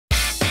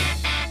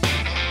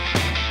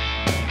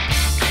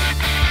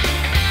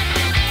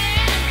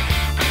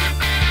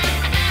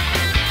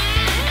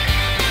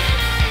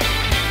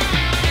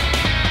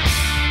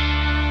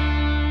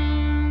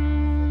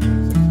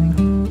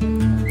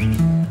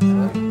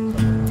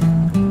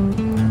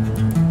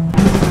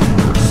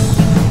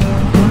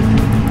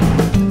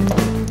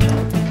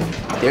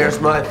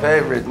my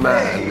favorite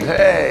man.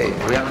 Hey,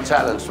 we have a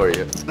challenge for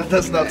you. That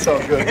does not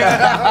sound good.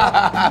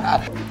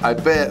 I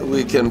bet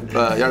we can,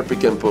 Jarppi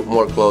can put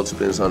more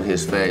clothespins on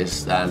his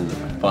face than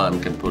Pan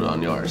can put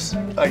on yours.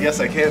 I guess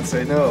I can't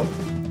say no.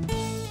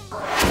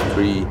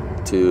 3,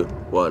 2,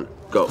 1,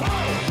 go.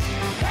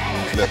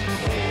 Left.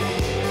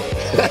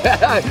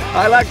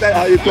 I like that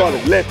how you call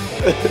it, left.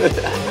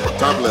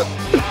 Top left.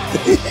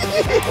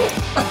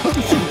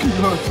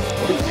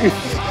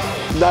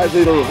 Nice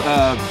little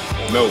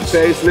Nose.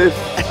 facelift.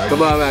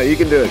 Come on, man, you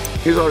can do it.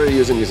 He's already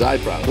using his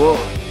eyebrow. Well,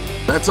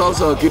 that's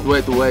also a good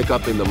way to wake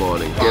up in the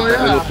morning. Get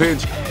that little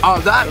pinch.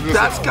 Oh,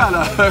 that's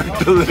gotta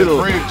hurt a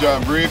little. Breathe,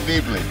 John. Breathe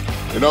deeply.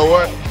 You know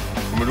what?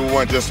 I'm gonna do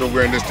one just so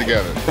we're in this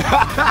together.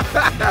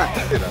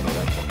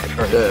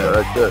 Yeah,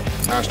 right there.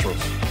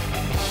 Nostrils.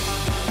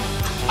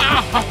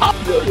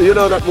 You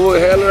know that movie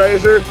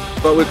Hellraiser,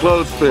 but with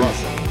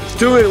clothespins.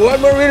 2 minutes,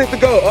 1 more minute to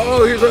go.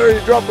 Oh, he's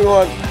already dropping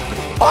one.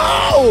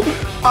 Oh,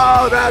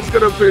 oh, that's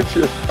gonna pinch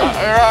you. All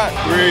right.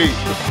 3,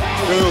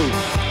 2,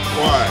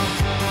 1.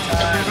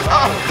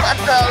 Oh,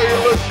 you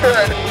look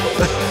good.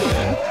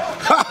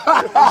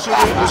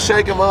 Just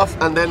shake him off,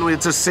 and then we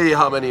just see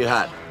how many you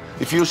had.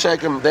 If you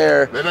shake him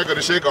there, They're not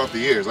gonna shake off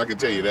the ears. I can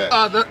tell you that.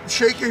 That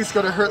shaking's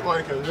gonna hurt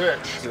like a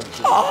bitch.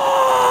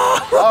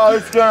 oh,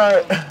 it's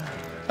good.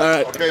 All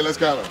right. Okay, let's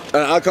count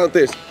them. I'll count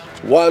this.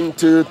 1,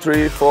 2,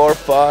 3, 4,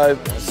 5,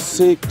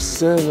 6,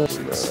 7, 8,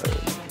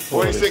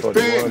 46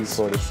 pins.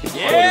 46,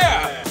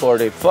 yeah!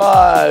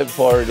 45,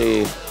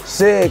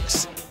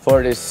 46,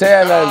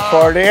 47,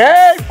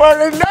 48,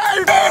 49,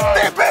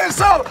 50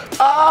 pesos!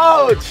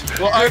 Ouch!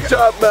 Well, good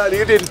job, man.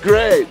 You did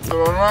great.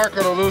 So I'm not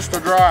gonna lose the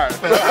drive.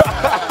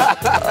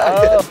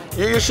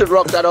 You should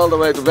rock that all the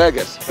way to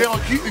Vegas. It'll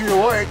keep you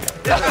awake.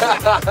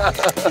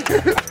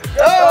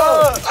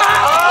 Oh!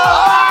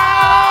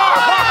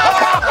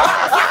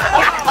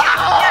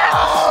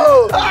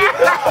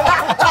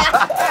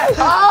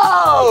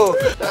 Oh!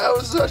 That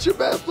was such a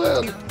bad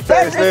plan.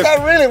 That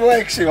really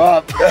wakes you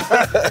up.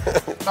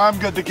 I'm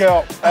good to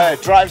go.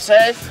 Drive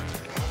safe.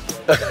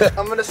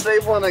 I'm gonna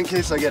save one in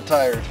case I get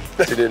tired.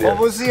 Well,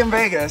 we'll see you in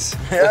Vegas.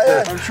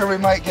 Yeah. I'm sure we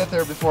might get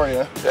there before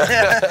you.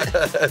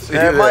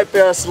 There might be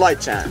a slight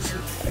chance.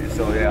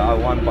 So yeah, I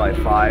won by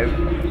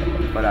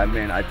 5, but I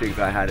mean, I think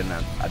I had an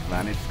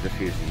advantage because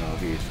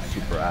he's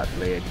super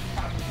athlete.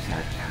 He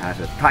has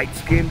a tight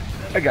skin.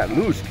 I got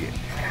loose skin.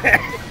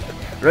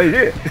 Right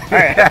here.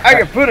 I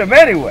can put him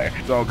anywhere.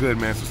 It's all good,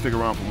 man. So stick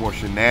around for more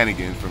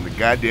shenanigans from the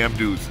goddamn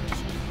Dudesons.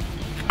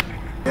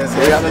 Yes,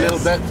 we have a little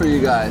bet for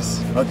you guys.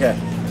 Okay.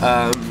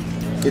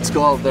 It's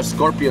called the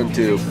Scorpion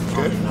Tube.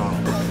 Okay.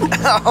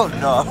 Oh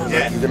no.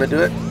 Yeah. You gonna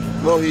do it?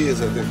 No, he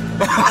is, I think.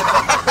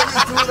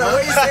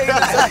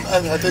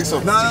 I think so.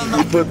 No.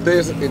 You put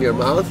this in your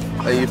mouth,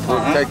 and you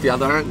take the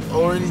other hand.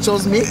 Already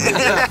chose me.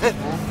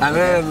 And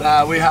then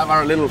we have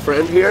our little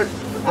friend here.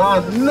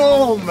 Oh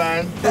no,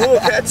 man. Who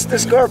gets the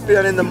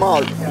scorpion in the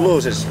mouth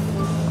loses,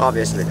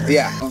 obviously.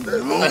 Yeah.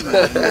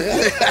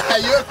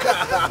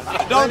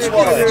 Don't you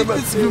if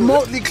it's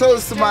remotely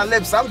close to my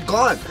lips, I'm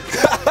gone.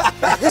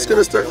 He's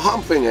gonna start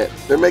humping it.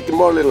 They're making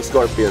more little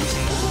scorpions.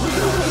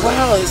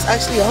 Wow, it's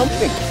actually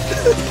humping.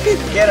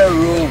 Get a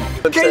room.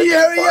 Can you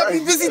hurry up?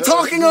 You're busy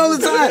talking all the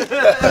time.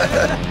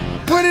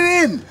 Put it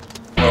in.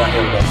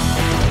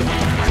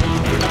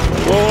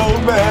 Oh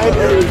man,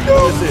 here we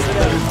go.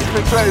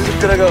 It's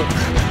gonna go.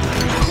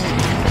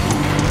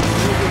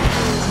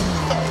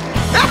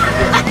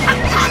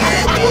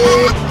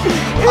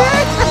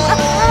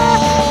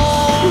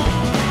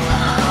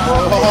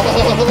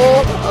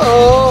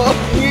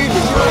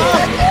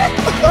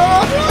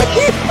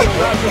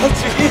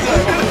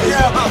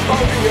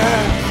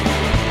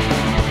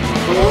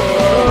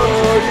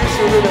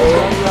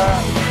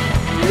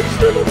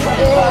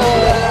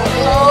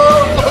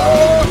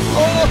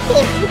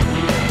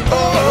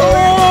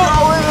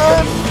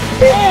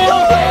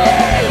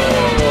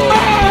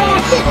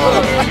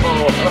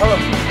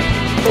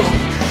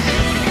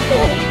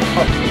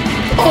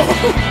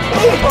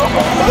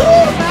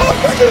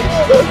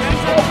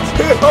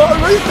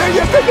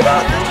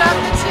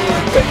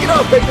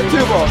 Take the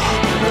tube off.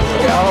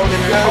 Yeah, I'll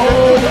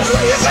hold it.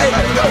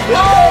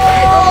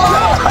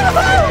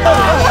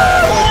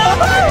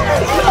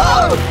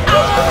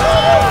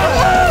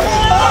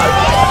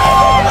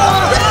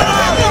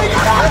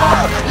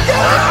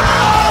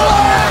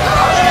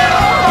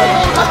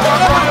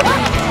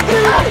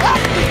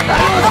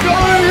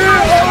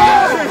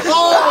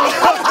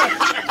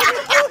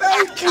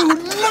 Thank you,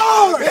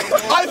 Lord.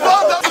 I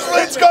thought that was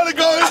where it's gonna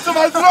go into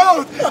my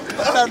throat.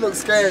 That looks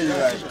scary,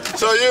 man.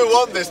 So you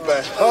won this,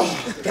 man. Oh,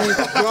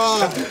 thank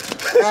God.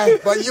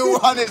 But you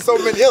won it so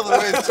many other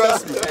ways,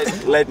 trust me.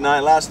 Late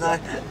night last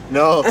night?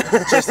 No,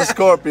 just a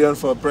scorpion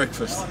for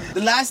breakfast.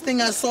 The last thing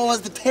I saw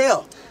was the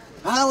tail.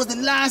 That was the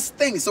last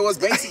thing, so it's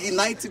basically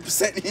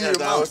 90% in your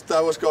mouth.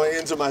 That was going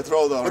into my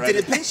throat already. Or did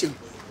it pinch you?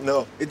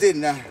 No. It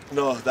didn't.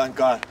 No, thank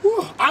God.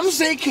 Whew, I'm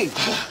shaking.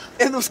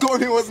 And the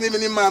scorpion wasn't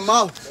even in my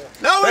mouth.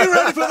 Now we're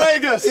ready for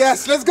Vegas.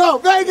 Yes, let's go,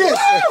 Vegas!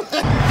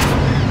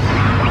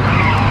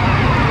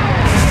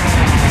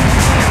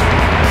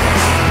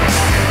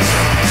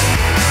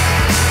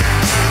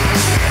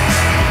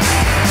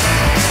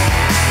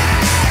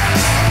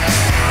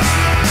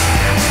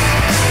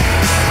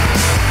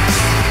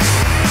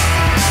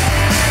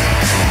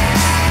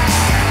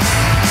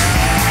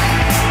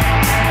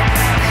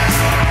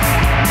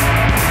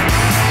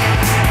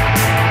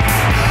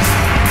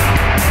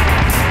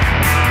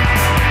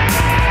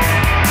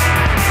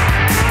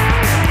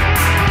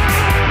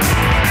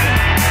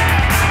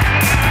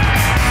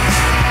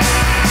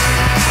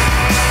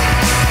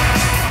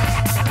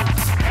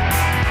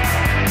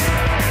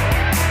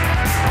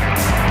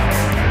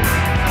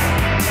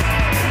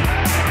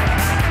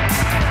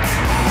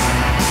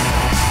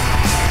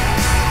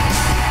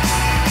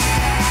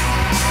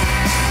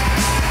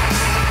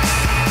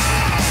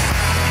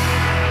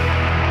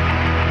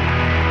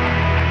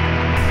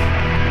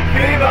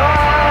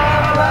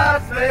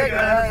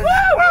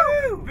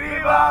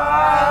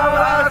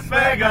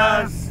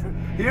 Vegas.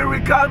 Here we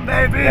come,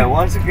 baby. Yeah,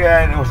 once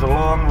again, it was a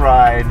long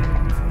ride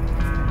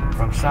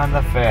from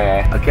Santa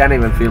Fe. I can't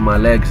even feel my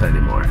legs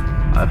anymore.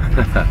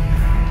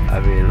 I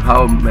mean,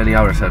 how many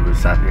hours have we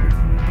sat here?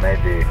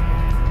 Maybe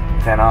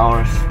 10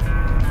 hours.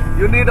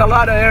 You need a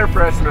lot of air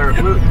freshener.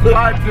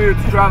 5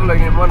 dudes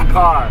traveling in one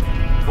car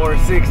for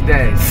 6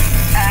 days.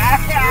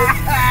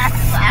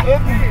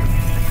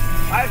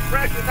 I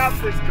freshened up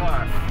this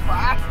car.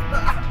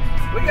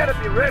 We gotta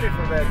be ready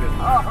for Vegas.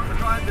 Oh, I'm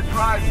trying to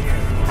drive here.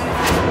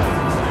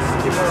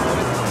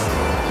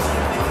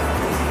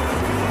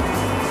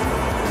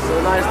 So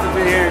nice to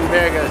be here in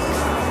Vegas.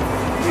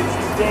 It's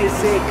day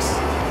 6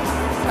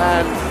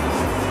 and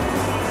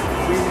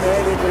we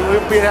made it and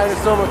we've been having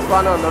so much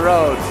fun on the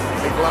road.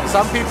 Like,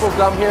 some people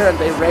come here and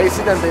they race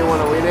it and they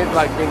want to win it,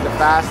 like being the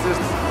fastest,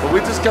 but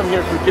we just come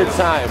here for a good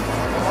time.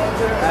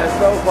 And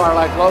so far,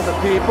 like all the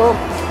people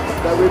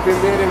that we've been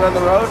meeting on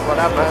the road, what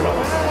up, man?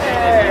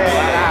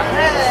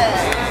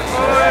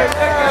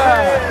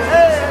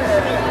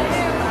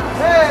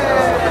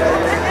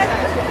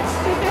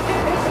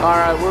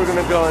 Alright, we're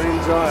gonna go and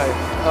enjoy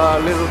a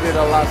little bit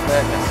of Las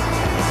Vegas.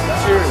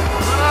 Cheers.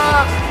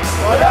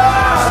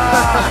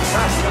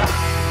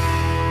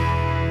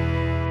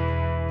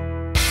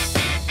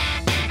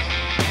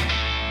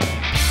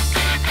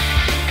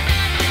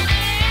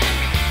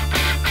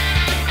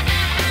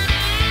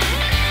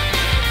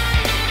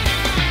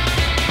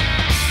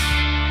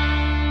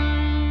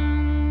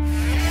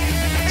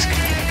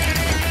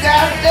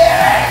 God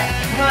damn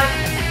it!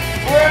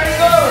 Where are you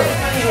going?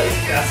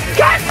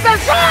 Catch the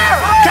shark!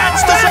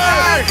 Catch the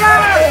shark!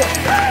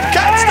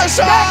 Catch the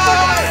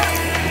shark!